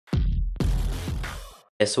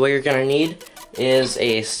So what you're gonna need is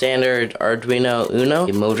a standard Arduino Uno,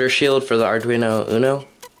 a motor shield for the Arduino Uno.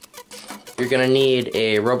 You're gonna need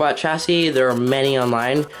a robot chassis. There are many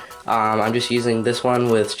online. I'm just using this one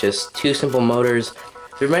with just 2 simple motors.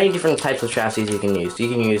 There are many different types of chassis you can use. You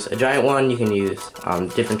can use a giant one, you can use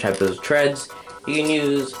different types of treads, you can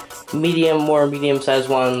use more medium-sized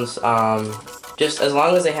ones. Just as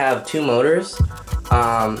long as they have 2 motors,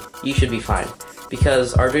 you should be fine.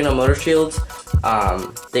 Because Arduino motor shields,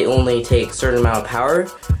 they only take a certain amount of power.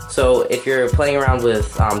 So if you're playing around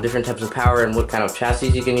with different types of power and what kind of chassis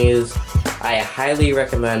you can use, I highly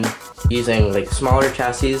recommend using like smaller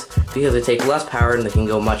chassis because they take less power and they can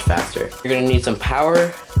go much faster. You're going to need some power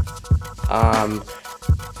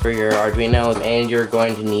for your Arduino, and you're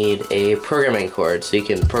going to need a programming cord so you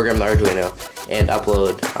can program the Arduino and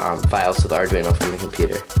upload files to the Arduino from the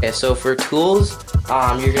computer. Okay, so for tools,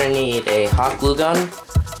 you're going to need a hot glue gun,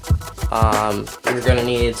 you're going to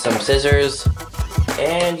need some scissors,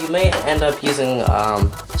 and you may end up using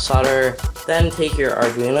solder. Then take your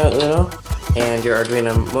Arduino Uno and your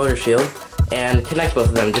Arduino motor shield and connect both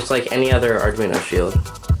of them just like any other Arduino shield.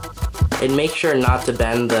 And make sure not to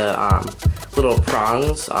bend the little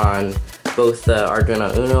prongs on both the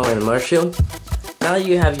Arduino Uno and the motor shield. Now that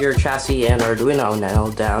you have your chassis and Arduino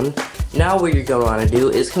nailed down, now what you're going to want to do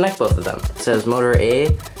is connect both of them. It says motor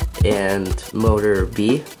A and motor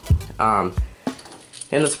B.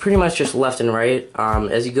 And it's pretty much just left and right.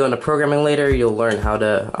 As you go into programming later, you'll learn how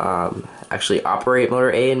to actually operate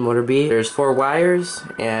motor A and motor B. There's 4 wires,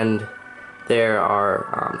 and there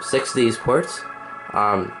are 6 of these ports.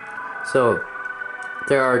 So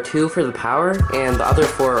there are 2 for the power, and the other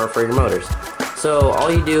 4 are for your motors. So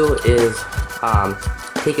all you do is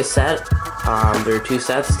take a set. There are 2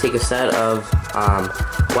 sets. Take a set of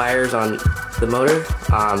wires on the motor,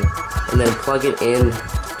 and then plug it in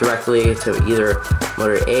directly to either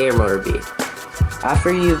motor A or motor B.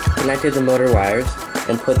 After you've connected the motor wires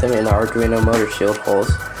and put them in the Arduino motor shield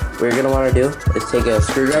holes, what you're going to want to do is take a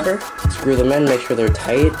screwdriver, screw them in, make sure they're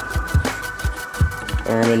tight,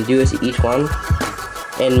 and do this to each one,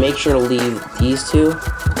 and make sure to leave these 2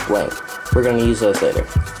 blank. We're going to use those later.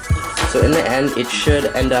 So in the end, it should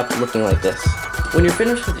end up looking like this. When you're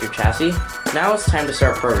finished with your chassis, now it's time to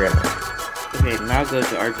start programming. Okay, now go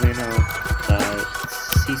to Arduino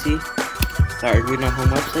CC, the Arduino home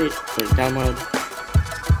website, click download,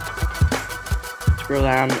 scroll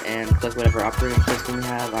down and click whatever operating system you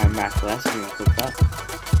have. I'm Mac OS, and I'll click that.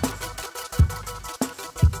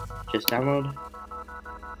 Just download,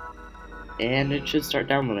 and it should start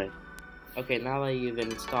downloading. Okay, now that you've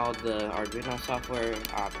installed the Arduino software,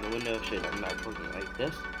 the window should end up looking like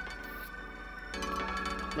this.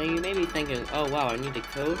 Now you may be thinking, oh wow, I need to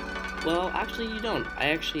code. Well, actually you don't.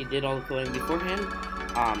 I actually did all the coding beforehand.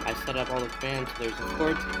 I set up all the commands. There's a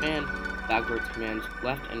forwards command, backwards command,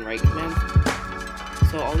 left and right command.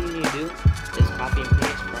 So all you need to do is copy and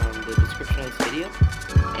paste from the description of this video,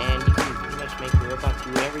 and you can pretty much make your robot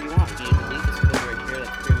do whatever you want. You delete this code right here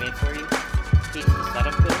that's pre-made for you. Paste the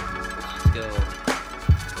setup code. Let's just go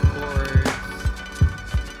forwards,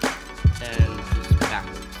 then just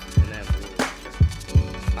backwards, and then we'll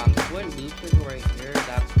turn. The when loop circle right here,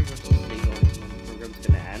 that's pretty much the signal when the program's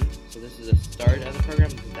gonna end. So this is the start of the program,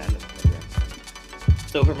 this is the end of the program.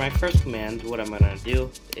 So for my first command, what I'm gonna do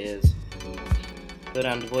is go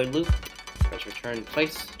down to void loop, press return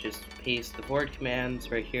twice, just paste the forward commands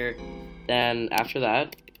right here. Then after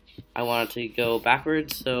that, I want it to go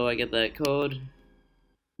backwards, so I get that code,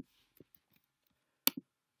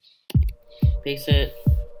 paste it,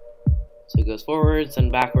 so it goes forwards and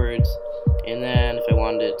backwards, and then if I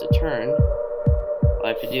wanted it to turn, all I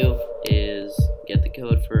have to do is get the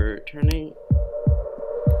code for turning,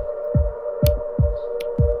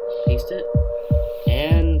 paste it,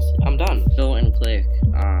 and I'm done. Go and click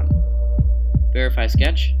verify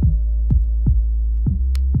sketch,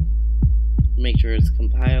 make sure it's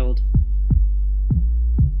compiled,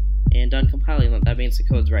 and done compiling. That means the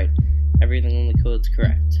code's right. Everything in the code's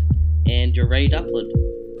correct, and you're ready to upload.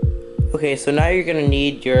 Okay, so now you're gonna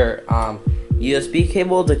need your USB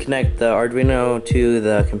cable to connect the Arduino to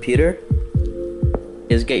the computer.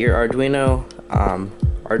 Is get your Arduino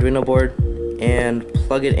board and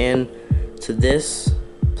plug it in to this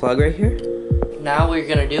plug right here. Now what you're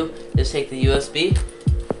gonna do is take the USB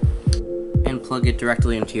and plug it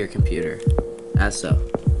directly into your computer, as so.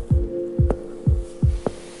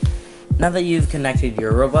 Now that you've connected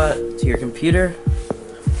your robot to your computer,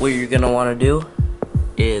 what you're gonna want to do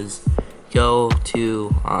is go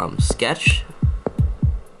to Sketch.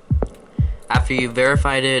 After you've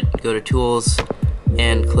verified it, go to Tools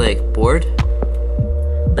and click Board.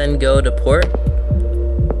 Then go to Port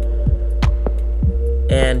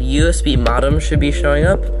and USB modem should be showing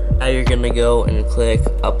up. Now you're gonna go and click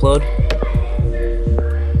upload.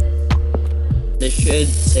 This should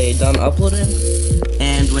say done uploading,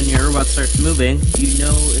 and when your robot starts moving, you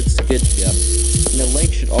know it's good to go. And the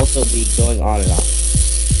link should also be going on and off.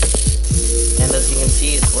 And as you can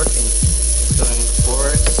see, it's working. It's going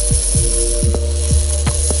forward,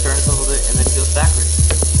 turns a little bit, and then goes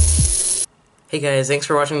backwards. Hey guys, thanks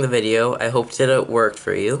for watching the video. I hope that it worked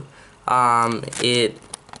for you. It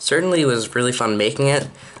certainly was really fun making it,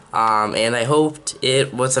 and I hoped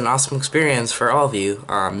it was an awesome experience for all of you.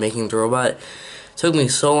 Making the robot took me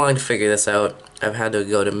so long to figure this out. I've had to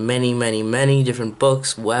go to many different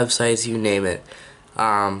books, websites, you name it.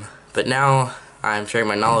 But now I'm sharing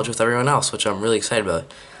my knowledge with everyone else, which I'm really excited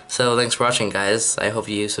about. So thanks for watching, guys. I hope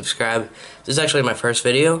you subscribe. This is actually my first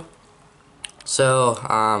video,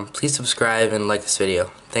 so please subscribe and like this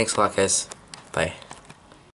video. Thanks a lot, guys. Bye.